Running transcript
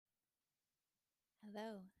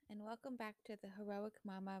Hello, and welcome back to the Heroic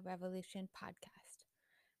Mama Revolution podcast.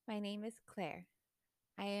 My name is Claire.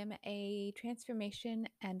 I am a transformation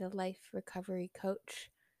and a life recovery coach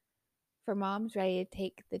for moms ready to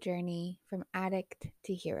take the journey from addict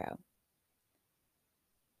to hero.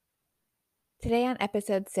 Today on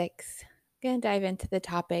episode 6, I'm going to dive into the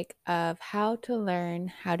topic of how to learn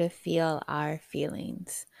how to feel our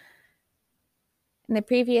feelings. In the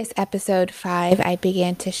previous episode 5, I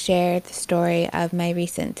began to share the story of my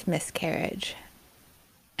recent miscarriage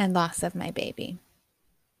and loss of my baby.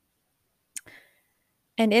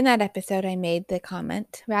 And in that episode, I made the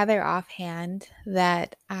comment, rather offhand,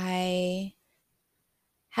 that I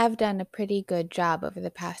have done a pretty good job over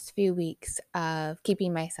the past few weeks of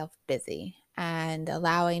keeping myself busy and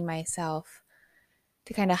allowing myself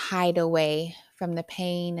to kind of hide away from the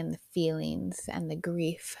pain and the feelings and the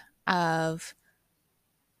grief of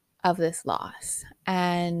this loss.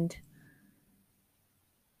 And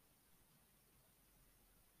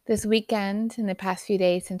this weekend, in the past few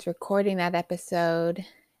days since recording that episode,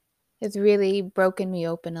 has really broken me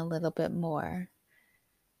open a little bit more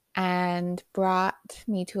and brought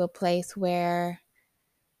me to a place where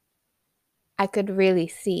I could really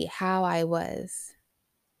see how I was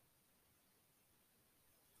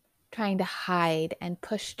trying to hide and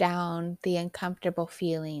push down the uncomfortable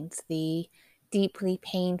feelings, the deeply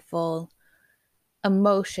painful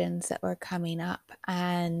emotions that were coming up,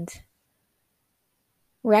 and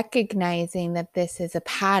recognizing that this is a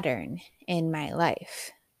pattern in my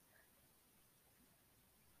life.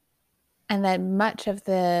 And that much of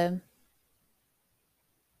the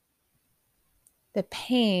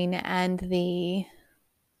pain and the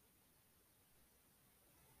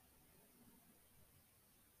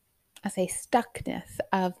stuckness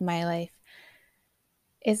of my life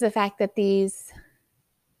is the fact that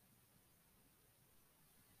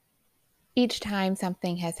each time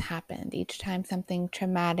something has happened, each time something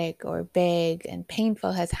traumatic or big and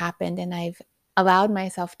painful has happened, and I've allowed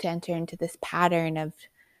myself to enter into this pattern of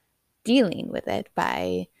dealing with it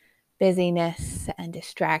by busyness and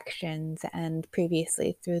distractions, and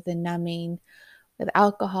previously through the numbing with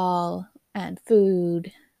alcohol and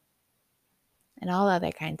food and all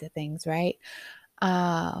other kinds of things, right?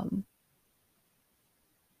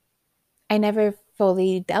 I never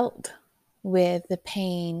fully dealt with the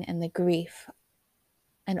pain and the grief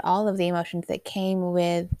and all of the emotions that came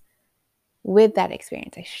with that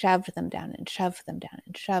experience. I shoved them down and shoved them down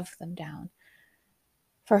and shoved them down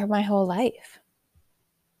for my whole life.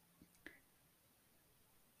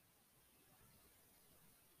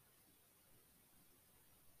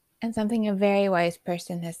 And something a very wise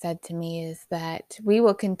person has said to me is that we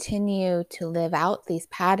will continue to live out these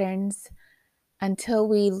patterns until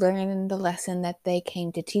we learn the lesson that they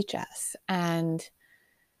came to teach us. And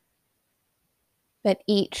that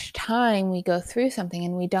each time we go through something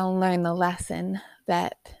and we don't learn the lesson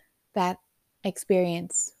that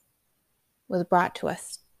experience was brought to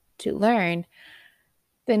us to learn,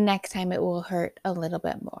 the next time it will hurt a little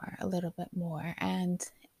bit more. And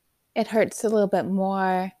it hurts a little bit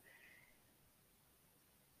more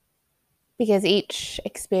because each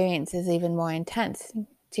experience is even more intense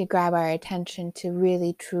to grab our attention, to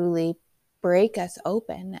really, truly break us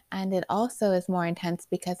open. And it also is more intense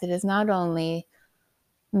because it is not only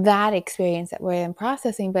that experience that we're in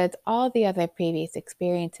processing, but it's all the other previous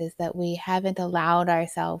experiences that we haven't allowed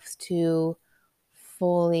ourselves to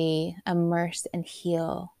fully immerse and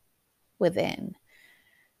heal within.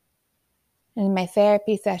 In my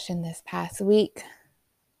therapy session this past week,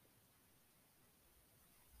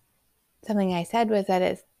 something I said was that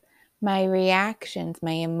it's my reactions,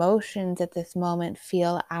 my emotions at this moment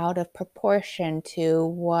feel out of proportion to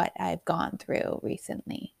what I've gone through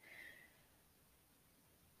recently.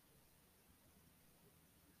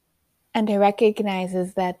 And to recognize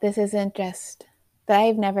is that this isn't just that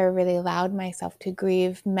I've never really allowed myself to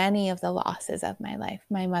grieve many of the losses of my life.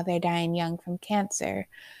 My mother dying young from cancer,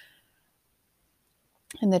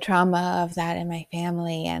 and the trauma of that in my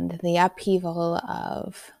family, and the upheaval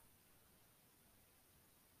of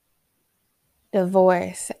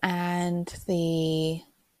divorce, and the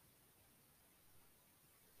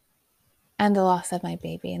loss of my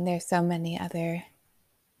baby. And there's so many other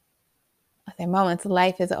moments.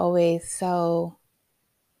 Life is always so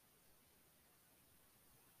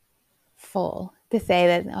full to say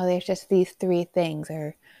that, oh, there's just these 3 things,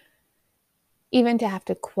 or even to have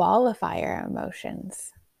to qualify our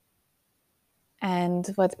emotions. And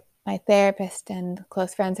what my therapist and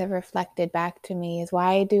close friends have reflected back to me is,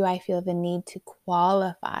 why do I feel the need to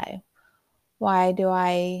qualify? Why do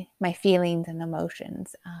my feelings and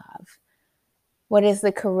emotions of what is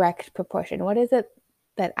the correct proportion? What is it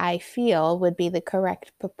that I feel would be the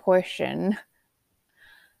correct proportion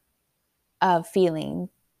of feeling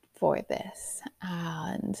for this.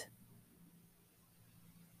 And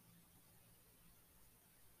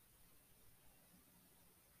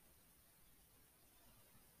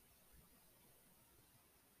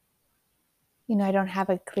I don't have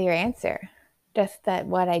a clear answer. Just that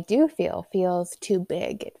what I do feel feels too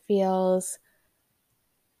big. It feels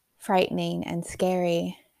frightening and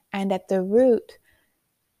scary. And at the root,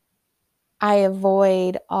 I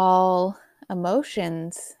avoid all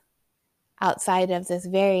emotions outside of this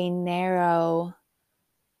very narrow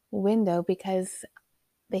window because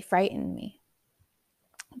they frighten me.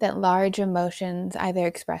 That large emotions, either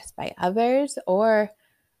expressed by others or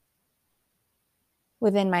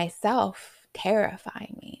within myself, terrify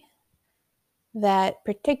me. That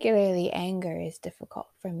particularly anger is difficult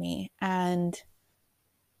for me. And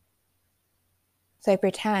so I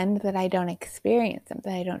pretend that I don't experience them,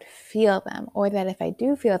 that I don't feel them, or that if I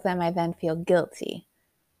do feel them, I then feel guilty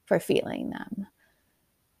for feeling them.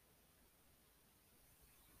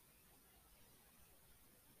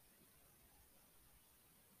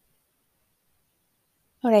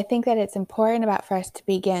 What I think that it's important about for us to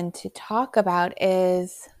begin to talk about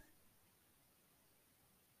is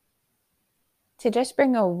to just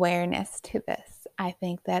bring awareness to this. I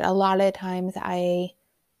think that a lot of times I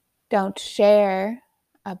don't share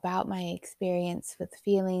about my experience with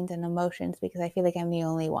feelings and emotions because I feel like I'm the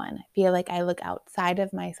only one. I feel like I look outside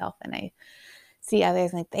of myself and I see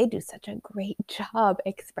others like they do such a great job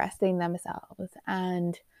expressing themselves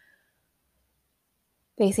and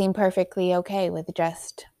they seem perfectly okay with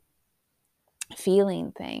just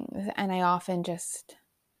feeling things. And I often just,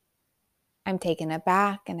 I'm taken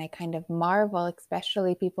aback and I kind of marvel,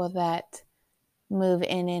 especially people that move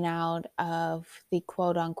in and out of the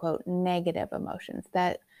quote unquote negative emotions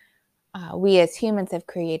that we as humans have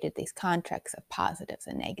created these contracts of positives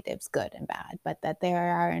and negatives, good and bad, but that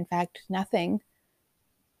there are in fact nothing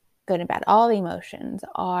good and bad. All emotions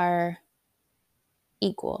are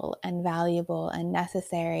equal and valuable and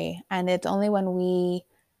necessary. And it's only when we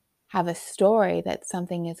have a story that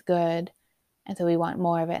something is good and so we want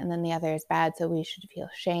more of it and then the other is bad, so we should feel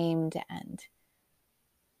shamed and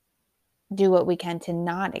do what we can to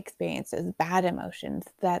not experience those bad emotions,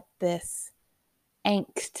 that this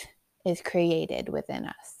angst is created within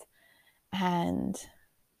us. And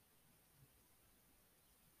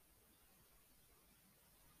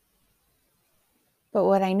but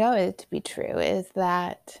what I know is to be true is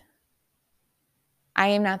that I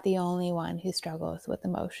am not the only one who struggles with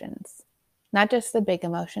emotions, not just the big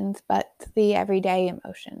emotions, but the everyday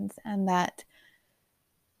emotions. And that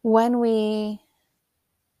when we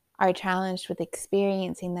are challenged with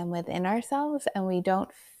experiencing them within ourselves and we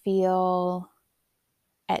don't feel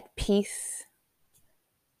at peace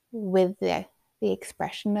with the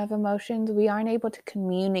expression of emotions, we aren't able to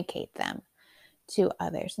communicate them to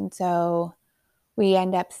others. And so we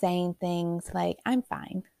end up saying things like, I'm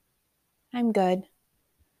fine, I'm good.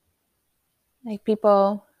 Like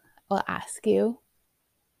people will ask you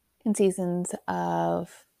in seasons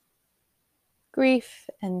of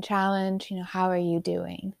grief and challenge, how are you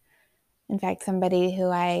doing? In fact, somebody who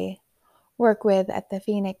I work with at the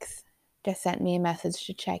Phoenix just sent me a message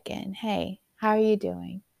to check in. Hey, how are you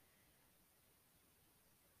doing?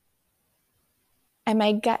 And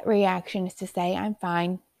my gut reaction is to say, I'm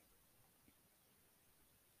fine.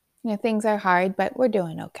 Things are hard, but we're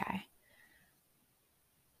doing okay.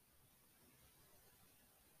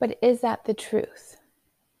 But is that the truth?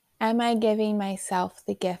 Am I giving myself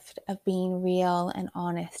the gift of being real and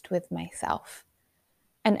honest with myself?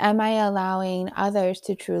 And am I allowing others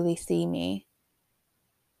to truly see me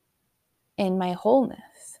in my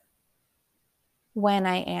wholeness when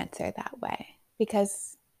I answer that way?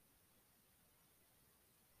 Because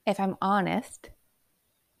if I'm honest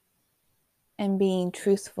and being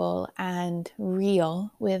truthful and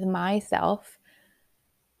real with myself,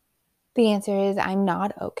 the answer is I'm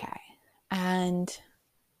not okay. And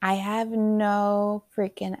I have no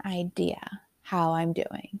freaking idea how I'm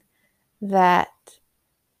doing. That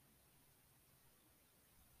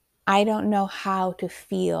I don't know how to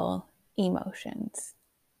feel emotions.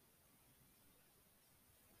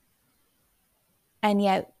 And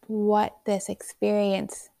yet, what this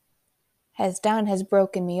experience has done has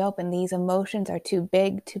broken me open. These emotions are too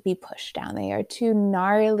big to be pushed down. They are too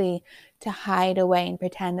gnarly to hide away and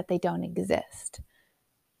pretend that they don't exist.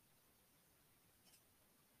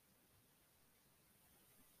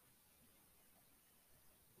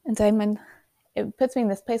 And so it puts me in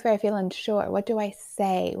this place where I feel unsure. What do I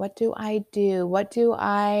say? What do I do?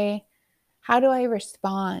 How do I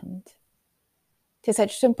respond? to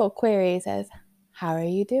such simple queries as, how are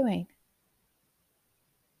you doing?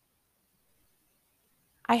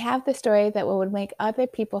 I have the story that what would make other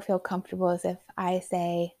people feel comfortable is if I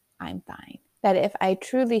say, I'm fine. That if I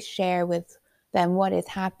truly share with them what is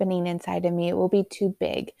happening inside of me, it will be too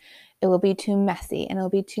big, it will be too messy, and it will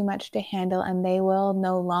be too much to handle, and they will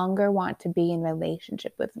no longer want to be in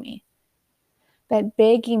relationship with me. That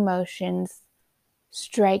big emotions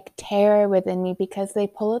strike terror within me because they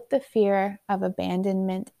pull up the fear of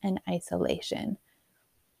abandonment and isolation.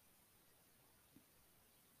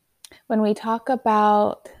 When we talk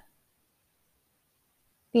about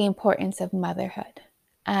the importance of motherhood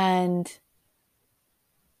and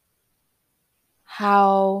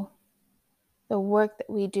how the work that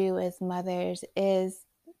we do as mothers is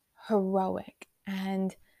heroic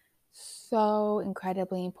and so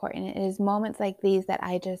incredibly important. It is moments like these that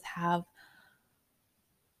I just have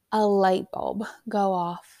a light bulb go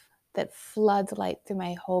off that floods light through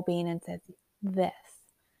my whole being and says, this.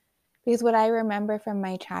 Because what I remember from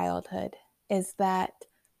my childhood is that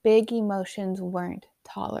big emotions weren't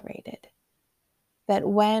tolerated. That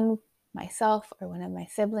when myself or one of my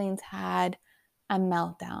siblings had a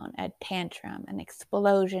meltdown, a tantrum, an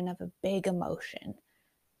explosion of a big emotion,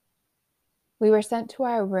 we were sent to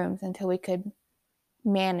our rooms until we could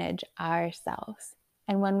manage ourselves.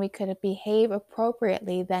 And when we could behave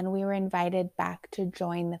appropriately, then we were invited back to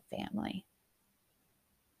join the family.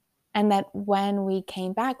 And that when we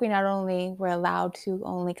came back, we not only were allowed to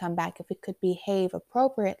only come back if we could behave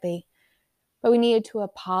appropriately, but we needed to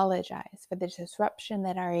apologize for the disruption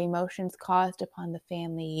that our emotions caused upon the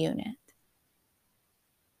family unit.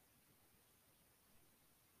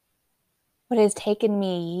 What has taken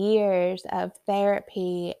me years of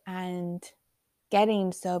therapy and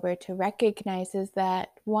getting sober to recognize is that,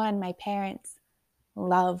 one, my parents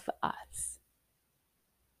love us.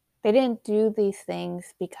 They didn't do these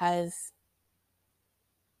things because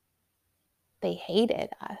they hated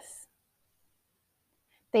us.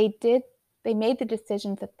 They made the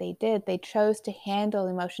decisions that they did. They chose to handle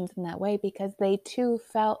emotions in that way because they too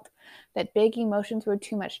felt that big emotions were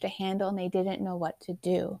too much to handle and they didn't know what to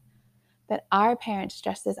do. That our parents,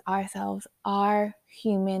 just as ourselves, are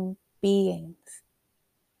human beings.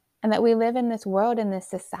 And that we live in this world, in this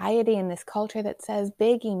society, in this culture that says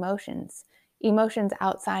big emotions, emotions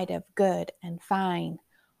outside of good and fine,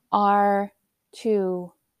 are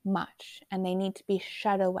too much and they need to be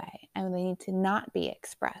shut away and they need to not be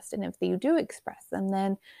expressed. And if you do express them,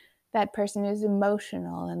 then that person is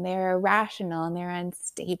emotional and they're irrational and they're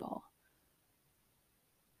unstable.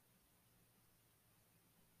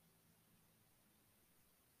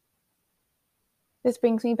 This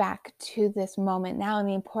brings me back to this moment now, and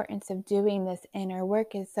the importance of doing this inner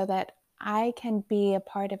work is so that I can be a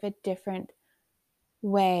part of a different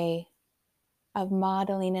way of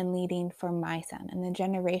modeling and leading for my son and the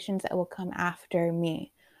generations that will come after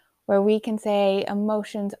me, where we can say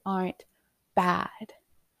emotions aren't bad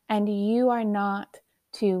and you are not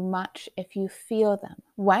too much if you feel them,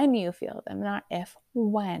 when you feel them, not if,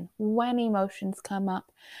 when emotions come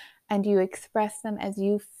up and you express them as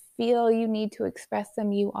you feel you need to express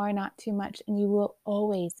them, you are not too much and you will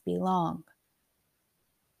always belong.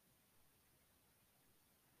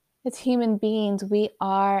 As human beings, we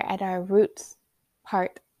are at our roots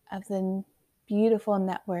part of the beautiful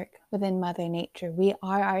network within Mother Nature. We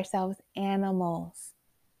are ourselves animals.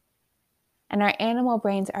 And our animal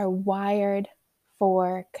brains are wired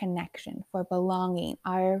for connection, for belonging.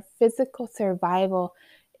 Our physical survival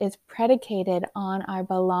is predicated on our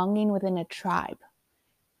belonging within a tribe.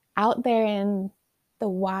 Out there in the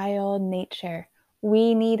wild nature,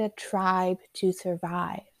 we need a tribe to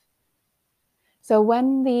survive. So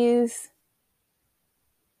when these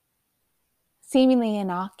seemingly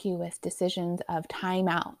innocuous decisions of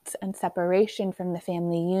timeouts and separation from the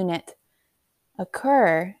family unit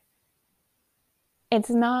occur, it's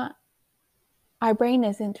not, our brain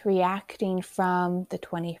isn't reacting from the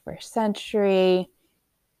 21st century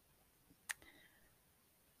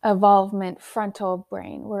evolvement frontal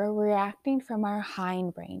brain. We're reacting from our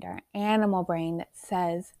hindbrain, our animal brain that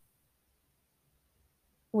says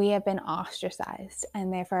we have been ostracized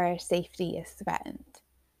and therefore our safety is threatened.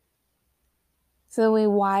 So we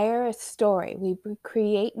wire a story, we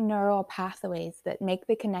create neural pathways that make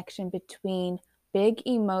the connection between big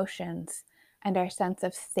emotions and our sense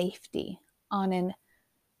of safety on a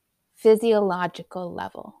physiological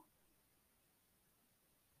level.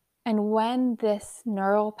 And when this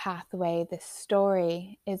neural pathway, this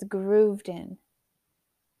story is grooved in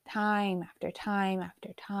time after time after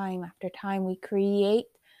time after time, we create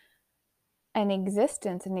an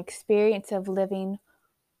existence, an experience of living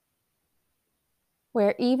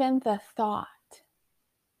where even the thought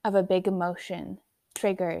of a big emotion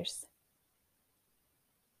triggers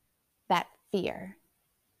that fear,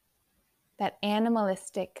 that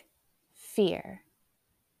animalistic fear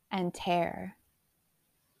and terror,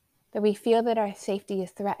 that we feel that our safety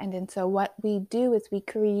is threatened. And so what we do is we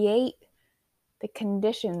create the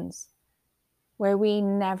conditions where we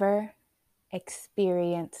never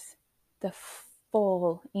experience the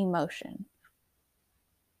full emotion.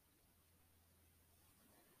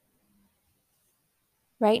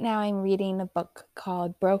 Right now, I'm reading a book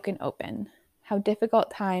called Broken Open: How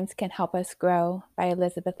Difficult Times Can Help Us Grow by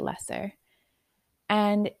Elizabeth Lesser.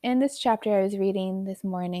 And in this chapter I was reading this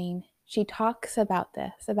morning, she talks about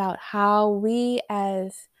this, about how we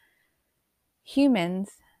as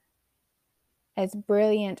humans, as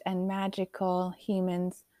brilliant and magical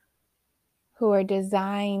humans who are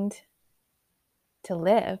designed to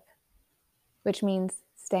live, which means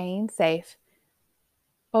staying safe,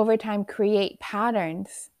 over time create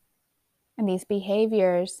patterns and these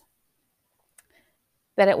behaviors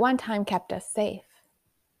that at one time kept us safe,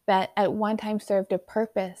 that at one time served a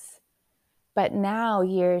purpose, but now,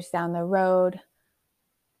 years down the road,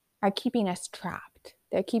 are keeping us trapped.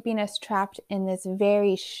 They're keeping us trapped in this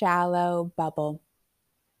very shallow bubble,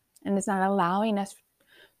 and it's not allowing us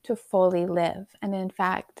to fully live. And in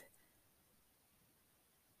fact,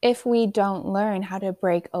 if we don't learn how to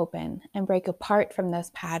break open and break apart from those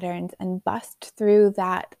patterns and bust through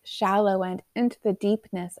that shallow end into the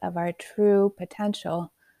deepness of our true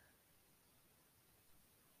potential,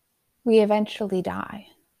 we eventually die.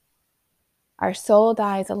 Our soul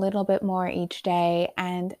dies a little bit more each day,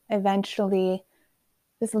 and eventually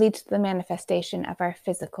this leads to the manifestation of our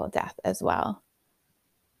physical death as well.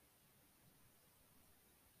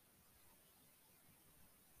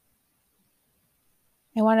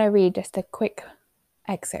 I want to read just a quick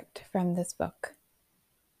excerpt from this book.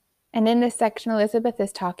 And in this section, Elizabeth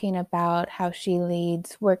is talking about how she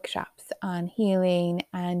leads workshops on healing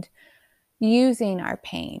and using our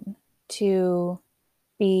pain to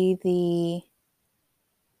be the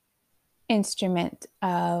instrument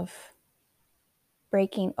of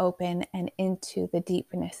breaking open and into the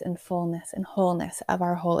deepness and fullness and wholeness of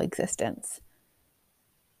our whole existence.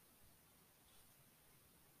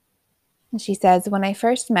 And she says, when I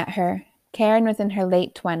first met her, Karen was in her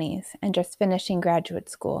late 20s and just finishing graduate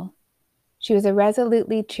school. She was a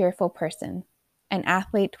resolutely cheerful person, an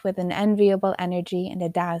athlete with an enviable energy and a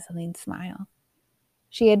dazzling smile.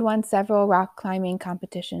 She had won several rock climbing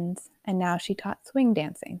competitions, and now she taught swing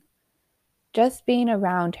dancing. Just being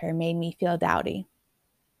around her made me feel dowdy.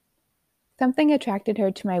 Something attracted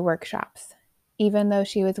her to my workshops, even though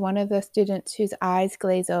she was one of those students whose eyes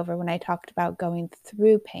glaze over when I talked about going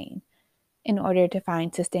through pain in order to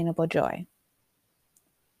find sustainable joy.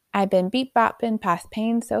 I've been beat-bopping past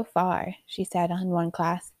pain so far, she said on one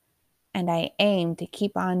class, and I aim to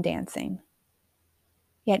keep on dancing.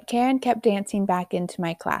 Yet Karen kept dancing back into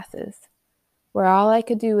my classes, where all I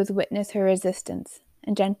could do was witness her resistance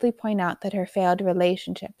and gently point out that her failed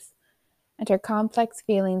relationships and her complex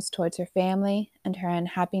feelings towards her family and her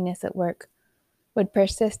unhappiness at work would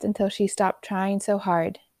persist until she stopped trying so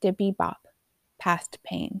hard to bebop past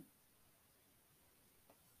pain.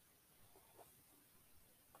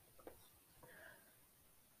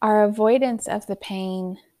 Our avoidance of the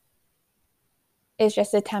pain is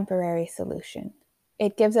just a temporary solution.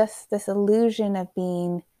 It gives us this illusion of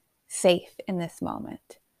being safe in this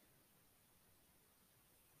moment.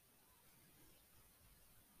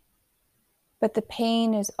 But the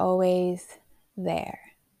pain is always there.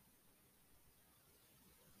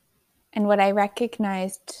 And what I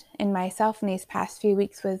recognized in myself in these past few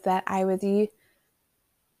weeks was that I was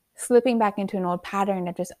slipping back into an old pattern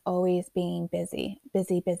of just always being busy,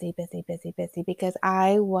 because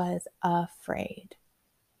I was afraid.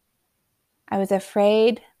 I was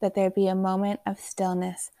afraid that there'd be a moment of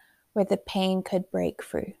stillness where the pain could break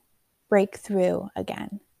through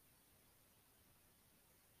again.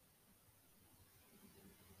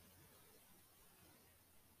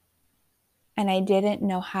 And I didn't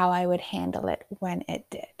know how I would handle it when it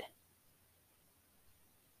did.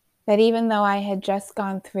 That even though I had just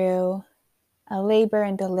gone through a labor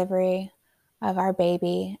and delivery of our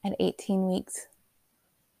baby at 18 weeks,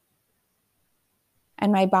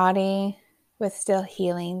 and my body was still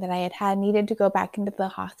healing, that I had needed to go back into the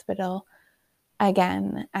hospital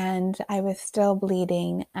again, and I was still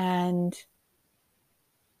bleeding and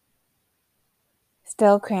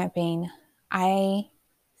still cramping, I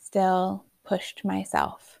still pushed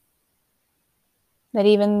myself. That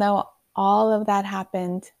even though all of that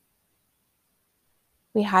happened,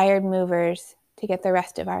 we hired movers to get the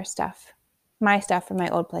rest of our stuff my stuff from my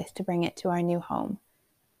old place to bring it to our new home.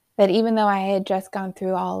 That even though I had just gone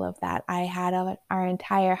through all of that, I had our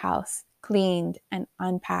entire house cleaned and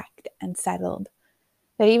unpacked and settled.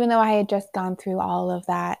 That even though I had just gone through all of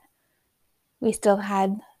that, we still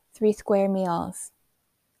had 3 square meals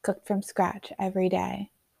cooked from scratch every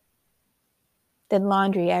day, did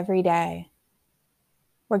laundry every day,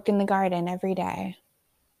 worked in the garden every day.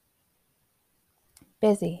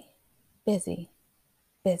 Busy, busy,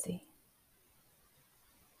 busy.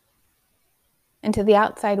 And to the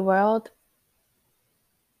outside world,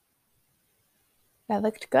 that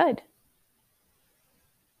looked good.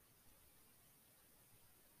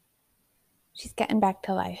 She's getting back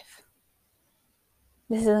to life.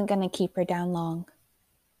 This isn't going to keep her down long,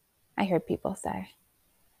 I heard people say.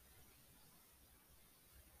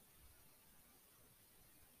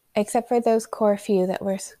 Except for those core few that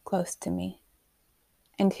were close to me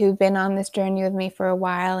and who've been on this journey with me for a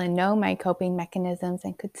while and know my coping mechanisms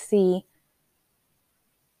and could see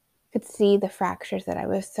the fractures that I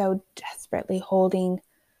was so desperately holding,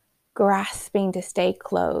 grasping to stay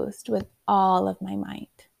closed with all of my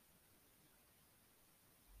might.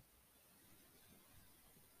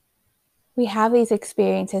 We have these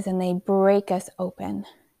experiences and they break us open,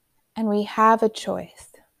 and we have a choice.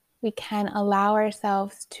 We can allow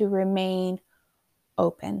ourselves to remain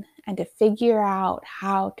open and to figure out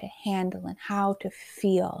how to handle and how to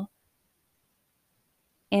feel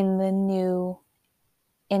in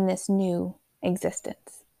this new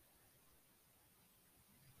existence.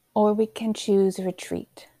 Or we can choose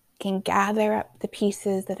retreat, can gather up the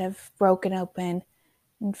pieces that have broken open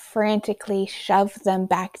and frantically shove them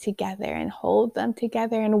back together and hold them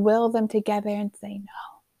together and will them together and say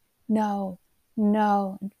no,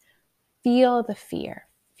 and feel the fear,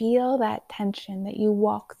 feel that tension that you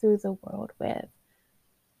walk through the world with.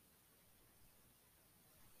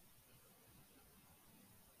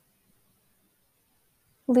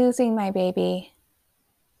 Losing my baby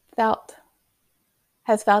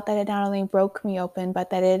has felt that it not only broke me open,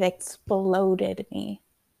 but that it exploded me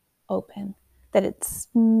open. That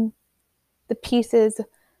the pieces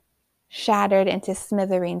shattered into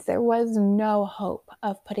smithereens. There was no hope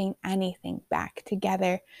of putting anything back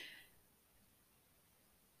together.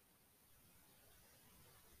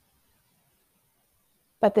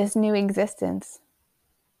 But this new existence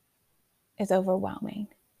is overwhelming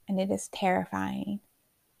and it is terrifying.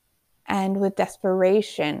 And with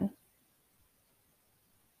desperation,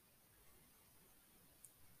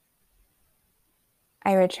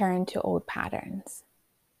 I returned to old patterns.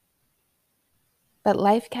 But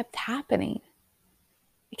life kept happening.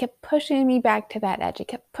 It kept pushing me back to that edge. It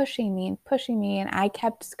kept pushing me, and I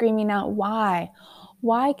kept screaming out, why?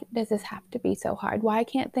 Why does this have to be so hard? Why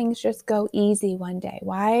can't things just go easy one day?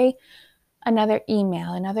 Why another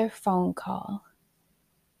email, another phone call?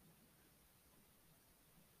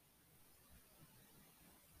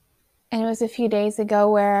 And it was a few days ago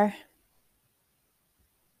where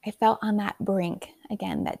I felt on that brink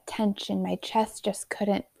again, that tension. My chest just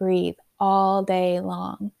couldn't breathe all day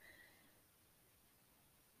long.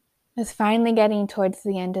 It was finally getting towards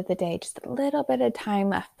the end of the day, just a little bit of time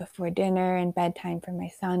left before dinner and bedtime for my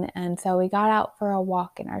son. And so we got out for a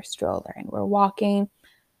walk in our stroller, and we're walking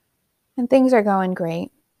and things are going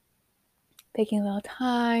great. Taking a little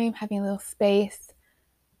time, having a little space.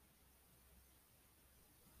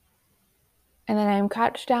 And then I'm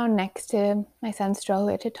crouched down next to my son's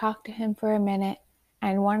stroller to talk to him for a minute,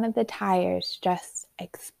 and one of the tires just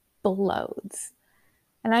explodes.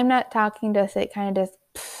 And I'm not talking just, it kind of just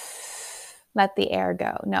let the air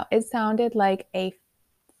go. No, it sounded like a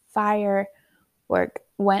firework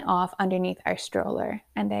went off underneath our stroller.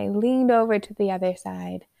 And I leaned over to the other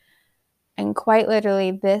side, and quite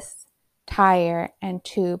literally this tire and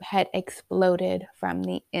tube had exploded from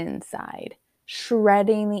the inside,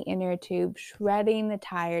 shredding the inner tube, shredding the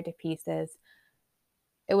tire to pieces.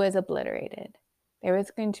 It was obliterated. There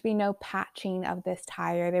was going to be no patching of this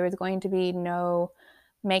tire. There was going to be no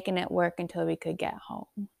making it work until we could get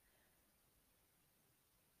home.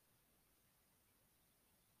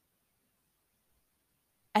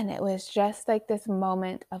 And it was just like this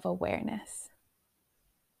moment of awareness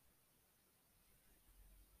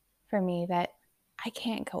for me that I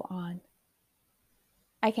can't go on.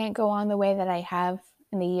 I can't go on the way that I have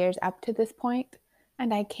in the years up to this point,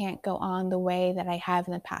 and I can't go on the way that I have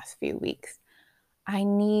in the past few weeks. I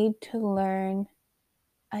need to learn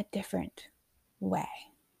a different way.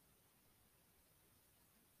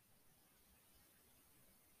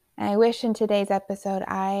 And I wish in today's episode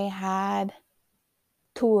I had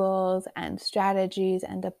tools and strategies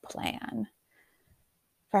and a plan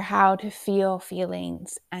for how to feel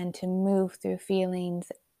feelings and to move through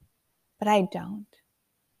feelings, but I don't.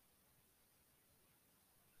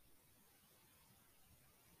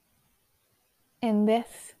 In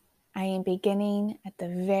this, I am beginning at the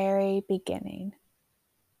very beginning.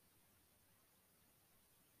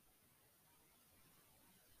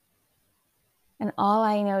 And all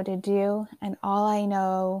I know to do, and all I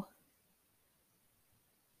know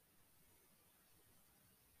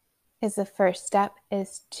is the first step,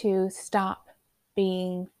 is to stop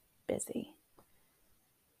being busy.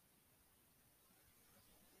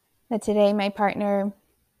 That today my partner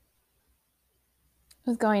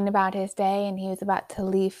was going about his day and he was about to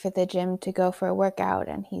leave for the gym to go for a workout,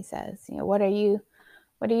 and he says, what are you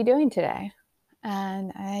doing today?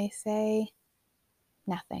 And I say,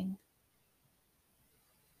 nothing.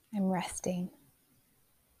 I'm resting.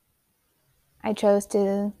 I chose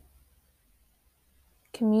to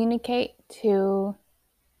communicate to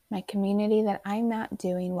my community that I'm not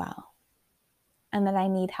doing well and that I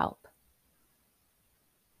need help.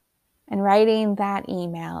 And writing that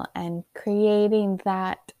email and creating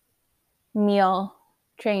that meal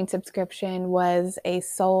train subscription was a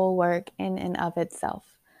soul work in and of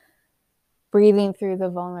itself. Breathing through the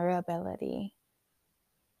vulnerability,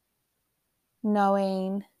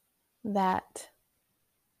 knowing that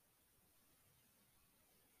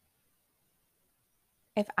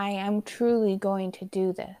if I am truly going to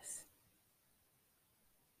do this,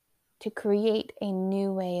 to create a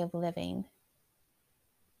new way of living,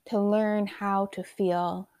 to learn how to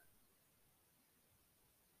feel,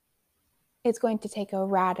 it's going to take a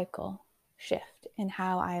radical shift in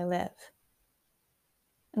how I live.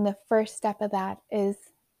 And the first step of that is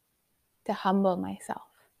to humble myself,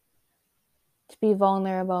 to be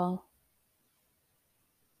vulnerable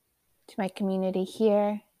to my community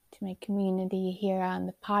here, to my community here on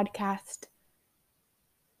the podcast,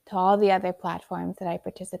 to all the other platforms that I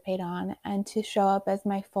participate on, and to show up as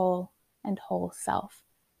my full and whole self,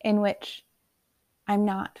 in which I'm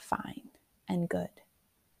not fine and good.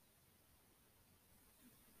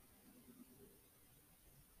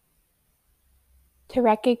 To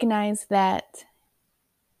recognize that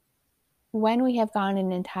when we have gone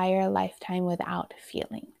an entire lifetime without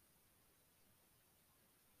feeling,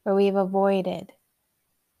 where we've avoided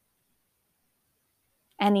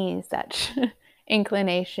any such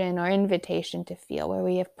inclination or invitation to feel, where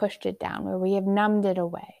we have pushed it down, where we have numbed it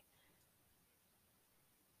away,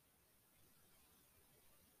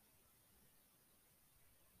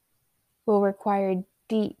 will require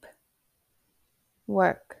deep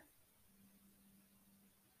work.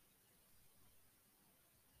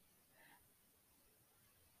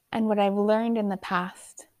 And what I've learned in the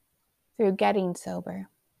past through getting sober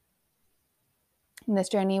in this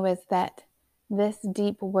journey was that this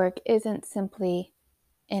deep work isn't simply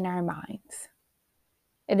in our minds.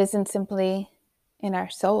 It isn't simply in our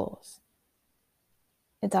souls.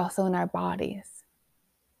 It's also in our bodies.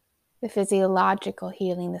 The physiological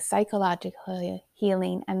healing, the psychological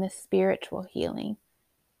healing, and the spiritual healing.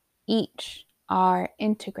 Each are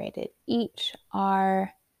integrated. Each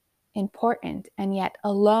are important, and yet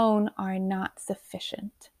alone are not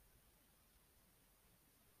sufficient.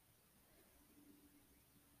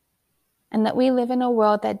 And that we live in a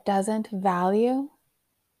world that doesn't value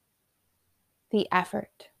the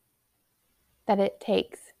effort that it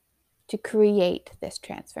takes to create this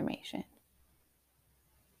transformation.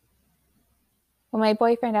 When my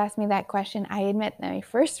boyfriend asked me that question, I admit that my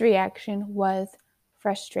first reaction was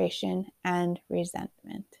frustration and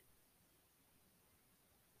resentment.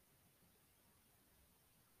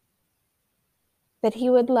 That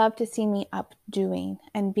he would love to see me up doing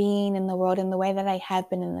and being in the world in the way that I have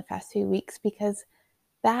been in the past few weeks, because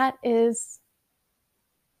that is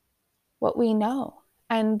what we know.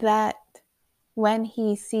 And that when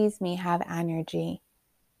he sees me have energy,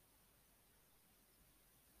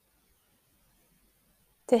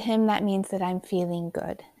 to him that means that I'm feeling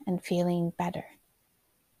good and feeling better.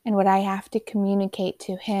 And what I have to communicate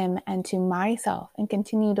to him and to myself and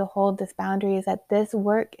continue to hold this boundary is that this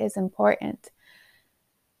work is important.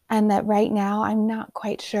 And that right now I'm not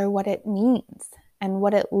quite sure what it means and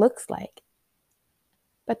what it looks like.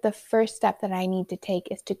 But the first step that I need to take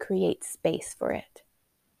is to create space for it.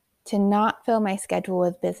 To not fill my schedule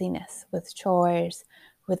with busyness, with chores,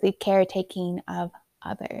 with the caretaking of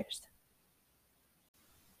others.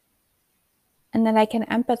 And that I can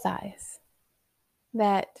empathize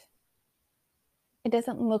that it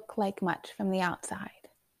doesn't look like much from the outside.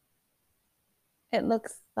 It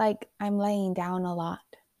looks like I'm laying down a lot.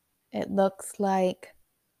 It looks like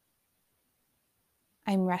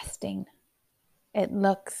I'm resting. It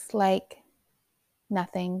looks like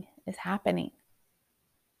nothing is happening.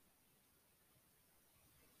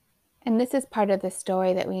 And this is part of the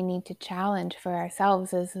story that we need to challenge for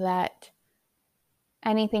ourselves, is that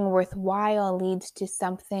anything worthwhile leads to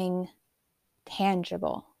something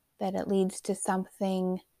tangible, that it leads to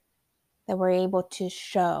something that we're able to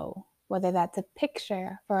show, whether that's a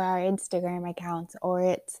picture for our Instagram accounts or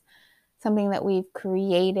it's something that we've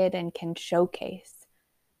created and can showcase.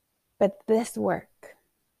 But this work,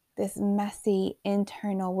 this messy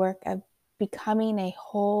internal work of becoming a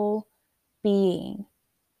whole being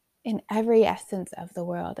in every essence of the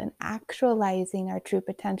world and actualizing our true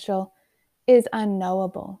potential, is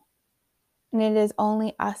unknowable. And it is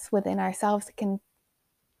only us within ourselves that can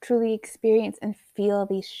truly experience and feel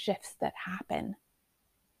these shifts that happen.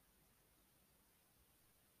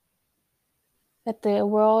 That the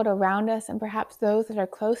world around us, and perhaps those that are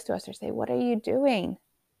close to us, are saying, "What are you doing?"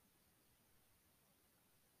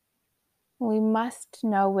 We must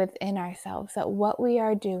know within ourselves that what we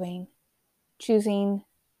are doing, choosing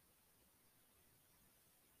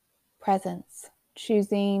presence,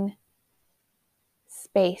 choosing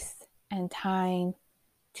space and time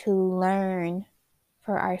to learn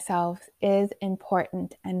for ourselves, is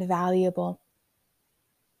important and valuable.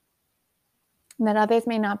 And that others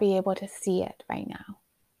may not be able to see it right now.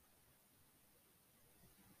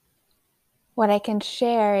 What I can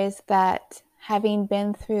share is that having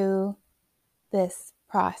been through this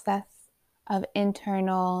process of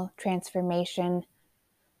internal transformation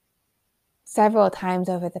several times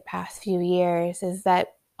over the past few years, is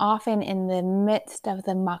that often in the midst of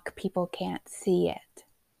the muck, people can't see it.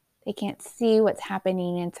 They can't see what's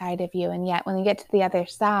happening inside of you. And yet when you get to the other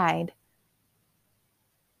side,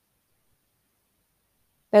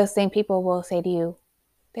 those same people will say to you,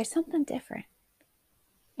 "There's something different."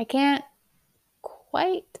 I can't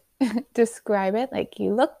quite describe it. Like,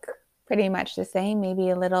 you look pretty much the same, maybe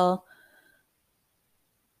a little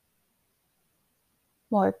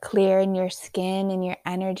more clear in your skin and your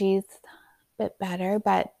energy's a bit better,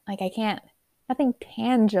 but like, nothing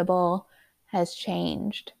tangible has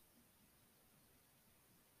changed.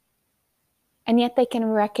 And yet they can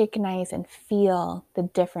recognize and feel the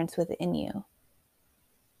difference within you.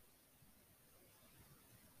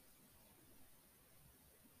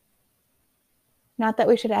 Not that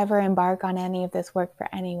we should ever embark on any of this work for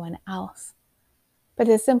anyone else, but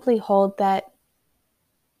to simply hold that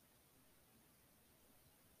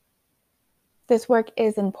this work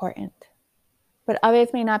is important, but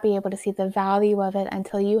others may not be able to see the value of it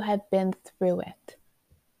until you have been through it.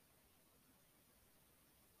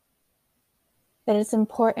 That it's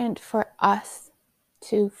important for us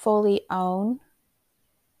to fully own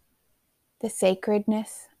the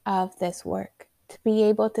sacredness of this work, to be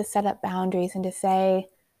able to set up boundaries and to say,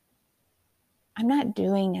 "I'm not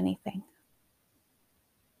doing anything."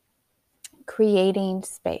 Creating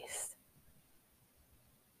space.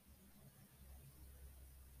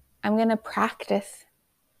 I'm going to practice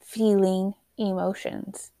feeling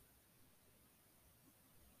emotions.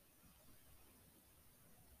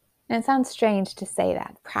 And it sounds strange to say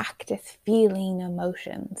that, practice feeling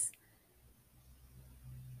emotions.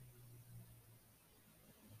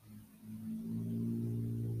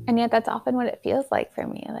 And yet that's often what it feels like for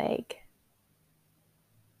me. Like,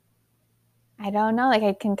 I don't know, like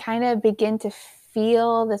I can kind of begin to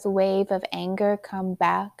feel this wave of anger come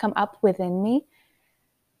up within me.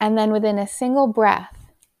 And then within a single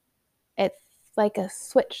breath, it's like a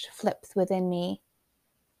switch flips within me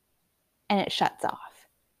and it shuts off.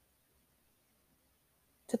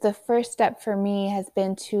 So the first step for me has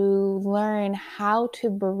been to learn how to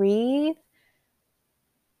breathe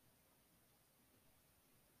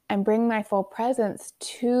and bring my full presence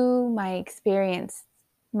to my experience,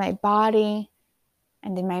 my body,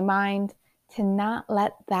 and in my mind, to not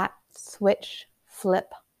let that switch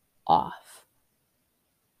flip off,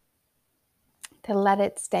 to let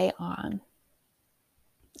it stay on.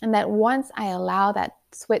 And that once I allow that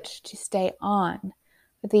switch to stay on,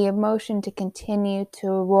 for the emotion to continue to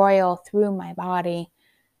roil through my body,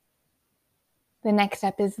 the next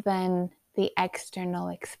step is then the external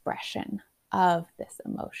expression of this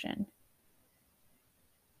emotion.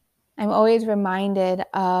 I'm always reminded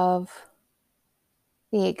of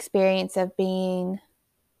the experience of being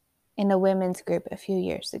in a women's group a few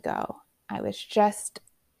years ago. I was just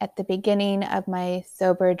at the beginning of my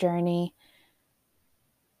sober journey.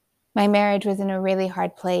 My marriage was in a really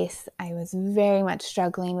hard place. I was very much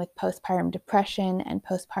struggling with postpartum depression and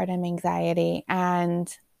postpartum anxiety,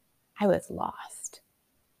 and I was lost.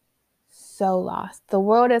 So lost. The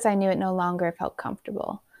world as I knew it no longer felt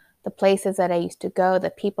comfortable. The places that I used to go, the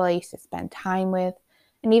people I used to spend time with,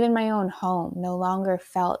 And even my own home no longer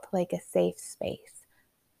felt like a safe space.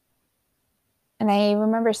 And I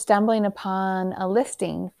remember stumbling upon a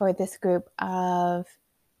listing for this group of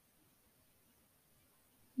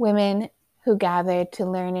women who gathered to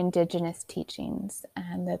learn Indigenous teachings,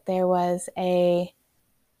 and that there was a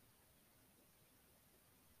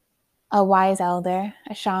wise elder,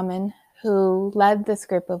 a shaman, who led this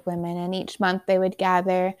group of women. And each month they would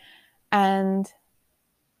gather and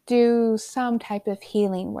do some type of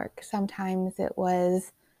healing work. Sometimes it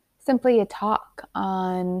was simply a talk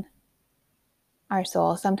on our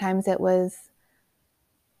soul. Sometimes it was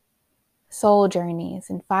soul journeys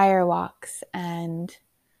and fire walks and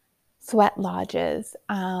sweat lodges.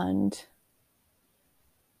 And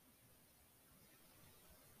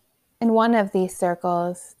in one of these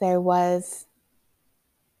circles, there was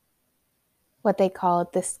what they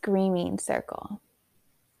called the screaming circle.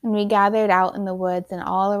 And we gathered out in the woods, and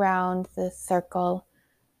all around the circle,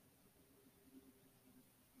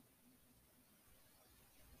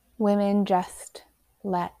 women just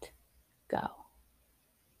let go.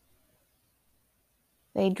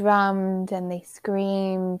 They drummed and they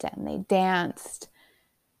screamed and they danced.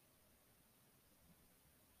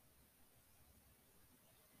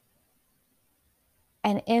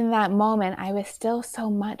 And in that moment, I was still so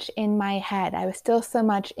much in my head. I was still so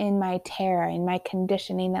much in my terror, in my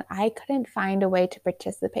conditioning, that I couldn't find a way to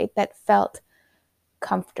participate that felt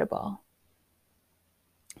comfortable.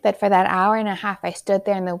 That for that hour and a half, I stood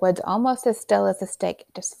there in the woods, almost as still as a stick,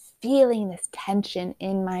 just feeling this tension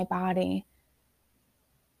in my body.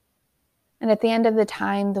 And at the end of the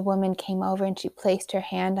time, the woman came over and she placed her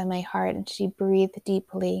hand on my heart and she breathed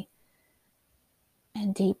deeply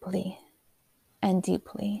and deeply and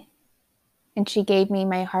deeply. And she gave me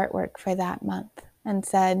my heart work for that month and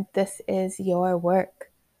said, "This is your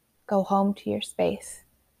work. Go home to your space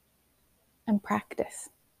and practice.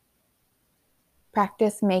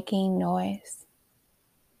 Practice making noise."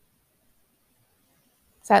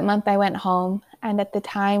 So that month I went home, and at the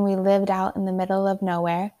time we lived out in the middle of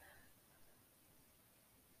nowhere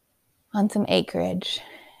on some acreage.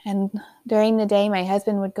 And during the day, my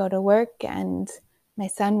husband would go to work and my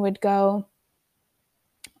son would go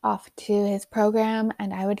off to his program,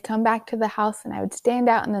 and I would come back to the house and I would stand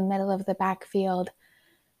out in the middle of the back field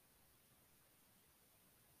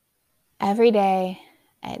every day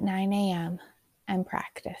at 9 a.m. and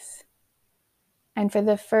practice. And for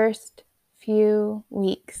the first few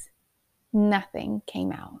weeks, nothing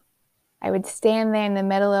came out. I would stand there in the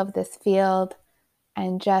middle of this field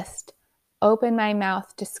and just open my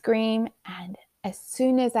mouth to scream, and as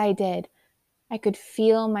soon as I did, I could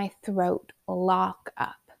feel my throat lock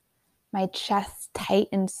up. My chest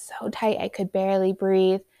tightened so tight I could barely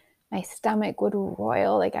breathe. My stomach would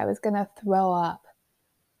roil like I was going to throw up.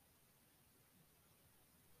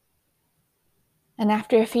 And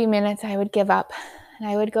after a few minutes, I would give up and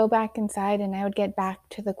I would go back inside and I would get back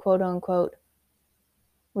to the quote unquote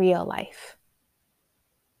real life.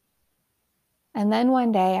 And then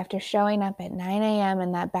one day, after showing up at 9 a.m.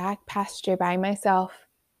 in that back pasture by myself,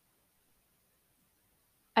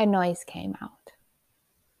 a noise came out.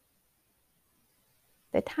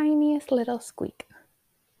 The tiniest little squeak.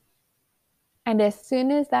 And as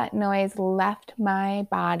soon as that noise left my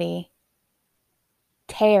body,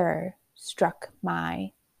 terror struck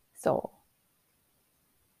my soul.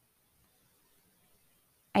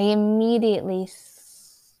 I immediately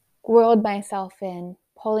squirreled myself in,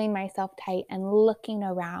 pulling myself tight and looking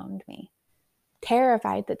around me,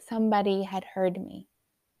 terrified that somebody had heard me.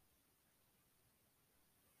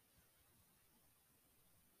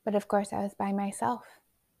 But of course, I was by myself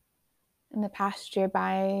in the pasture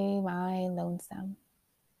by my lonesome.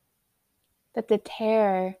 That the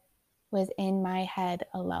terror was in my head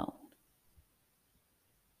alone.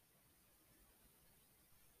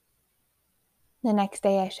 The next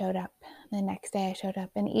day I showed up. The next day I showed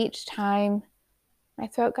up. And each time my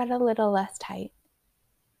throat got a little less tight.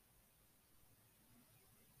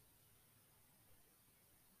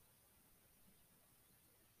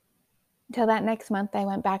 Until that next month I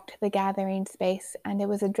went back to the gathering space, and it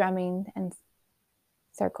was a drumming and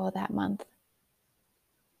circle that month.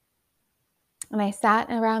 And I sat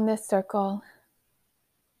around this circle,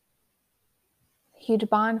 a huge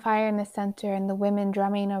bonfire in the center and the women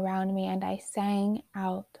drumming around me, and I sang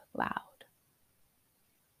out loud.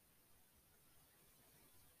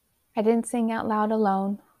 I didn't sing out loud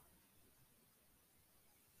alone.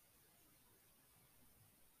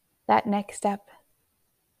 That next step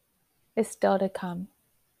is still to come.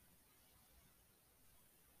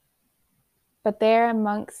 But there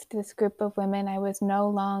amongst this group of women, I was no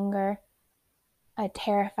longer a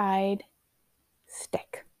terrified,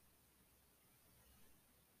 stick.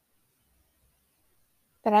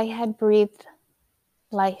 That I had breathed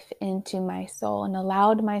life into my soul and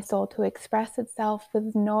allowed my soul to express itself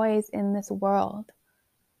with noise in this world.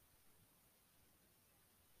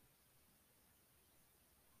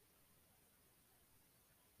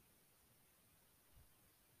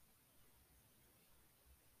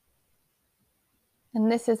 And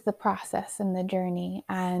this is the process and the journey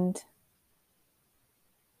and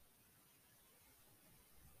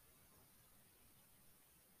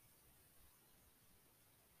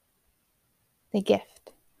the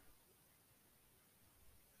gift.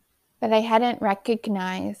 That I hadn't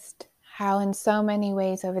recognized how in so many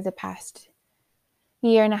ways over the past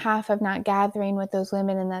year and a half of not gathering with those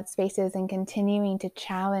women in that spaces and continuing to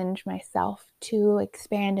challenge myself to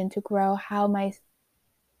expand and to grow, how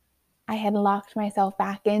I had locked myself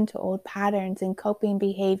back into old patterns and coping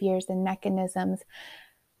behaviors and mechanisms.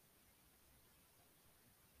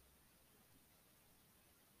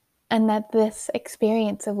 And that this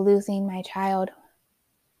experience of losing my child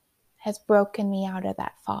has broken me out of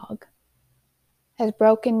that fog, has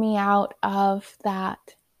broken me out of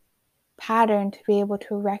that pattern to be able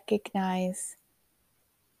to recognize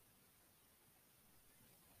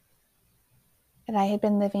that I had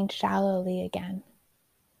been living shallowly again.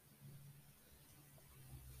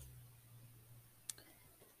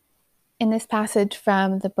 In this passage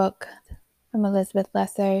from the book from Elizabeth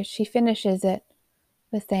Lesser, she finishes it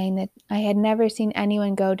with saying that I had never seen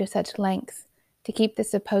anyone go to such lengths to keep the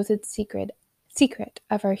supposed secret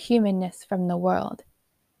of her humanness from the world.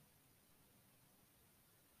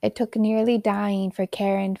 It took nearly dying for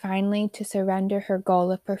Karen finally to surrender her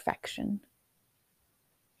goal of perfection.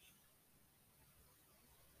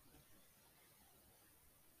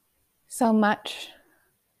 So much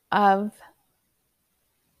of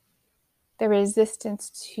the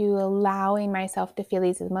resistance to allowing myself to feel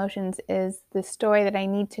these emotions is the story that I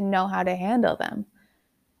need to know how to handle them.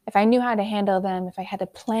 If I knew how to handle them, if I had a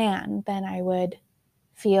plan, then I would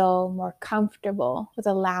feel more comfortable with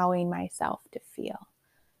allowing myself to feel.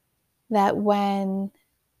 That when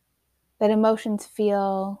that emotions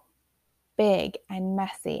feel big and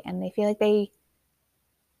messy and they feel like they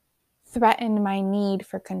threaten my need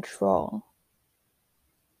for control,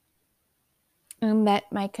 and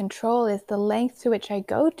that my control is the length to which I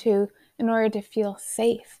go to in order to feel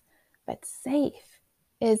safe. But safe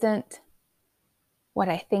isn't what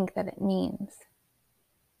I think that it means.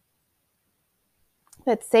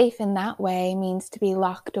 That safe in that way means to be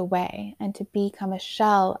locked away and to become a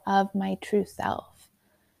shell of my true self.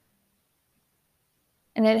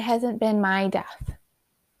 And it hasn't been my death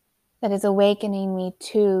that is awakening me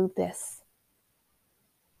to these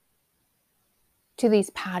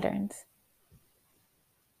patterns.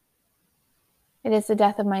 It is the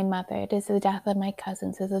death of my mother. It is the death of my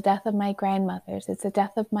cousins. It's the death of my grandmothers. It's the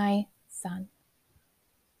death of my son.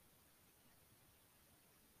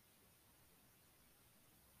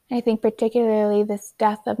 I think particularly this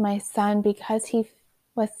death of my son, because he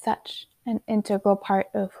was such an integral part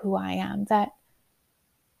of who I am, that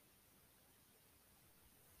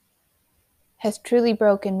has truly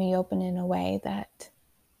broken me open in a way that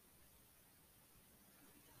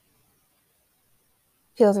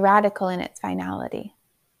feels radical in its finality.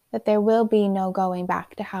 That there will be no going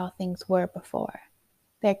back to how things were before.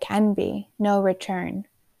 There can be no return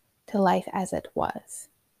to life as it was.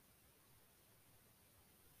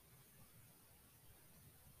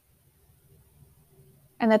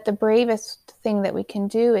 And that the bravest thing that we can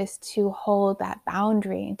do is to hold that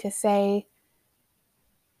boundary and to say,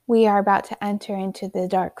 we are about to enter into the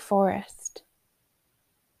dark forest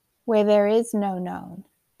where there is no known,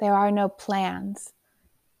 there are no plans,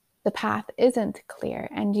 the path isn't clear,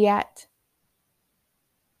 and yet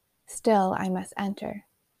still I must enter.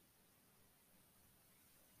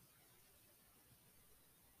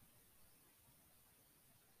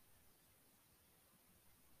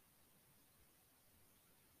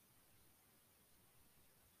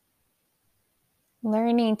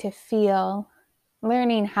 Learning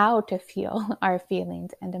how to feel our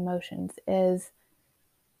feelings and emotions is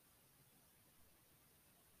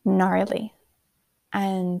gnarly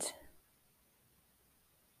and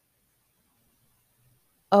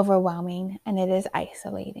overwhelming, and it is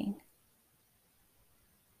isolating.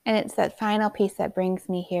 And it's that final piece that brings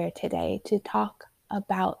me here today to talk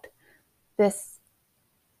about this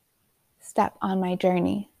step on my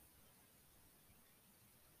journey.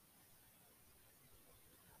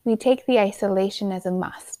 We take the isolation as a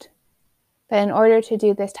must, that in order to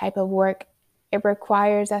do this type of work, it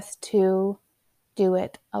requires us to do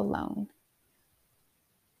it alone.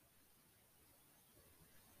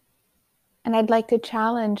 And I'd like to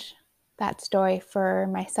challenge that story for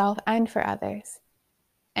myself and for others,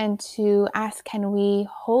 and to ask, can we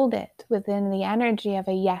hold it within the energy of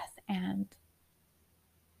a yes and,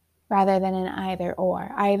 rather than an either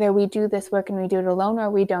or. Either we do this work and we do it alone, or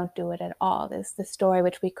we don't do it at all. This is the story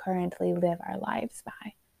which we currently live our lives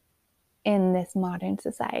by in this modern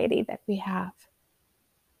society that we have.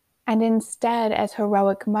 And instead, as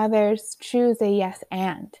heroic mothers, choose a yes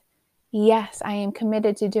and. Yes, I am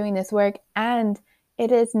committed to doing this work, and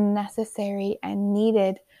it is necessary and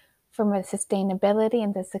needed for the sustainability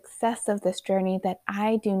and the success of this journey that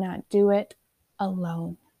I do not do it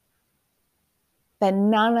alone. That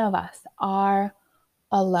none of us are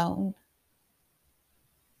alone.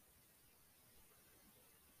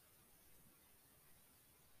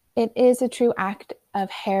 It is a true act of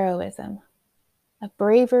heroism, of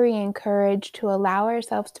bravery and courage to allow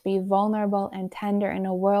ourselves to be vulnerable and tender in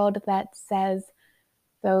a world that says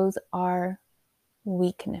those are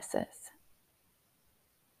weaknesses.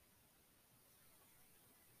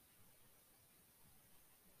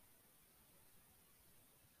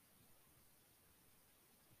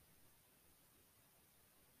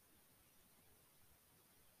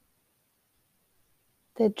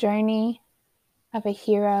 The journey of a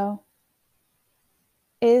hero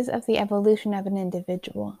is of the evolution of an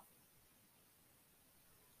individual.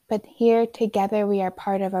 But here together we are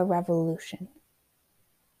part of a revolution.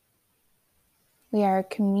 We are a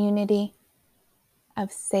community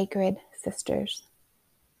of sacred sisters,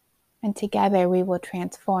 and together we will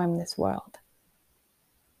transform this world.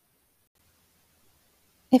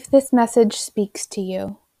 If this message speaks to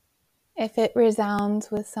you, if it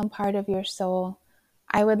resounds with some part of your soul,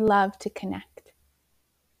 I would love to connect.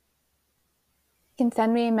 You can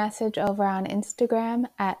send me a message over on Instagram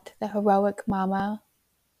at the Heroic Mama.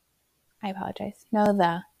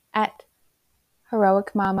 At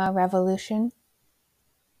Heroic Mama Revolution.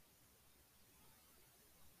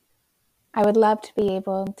 I would love to be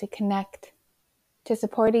able to connect, to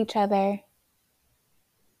support each other,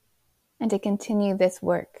 and to continue this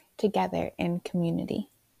work together in community.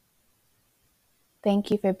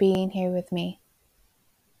 Thank you for being here with me,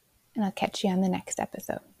 and I'll catch you on the next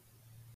episode.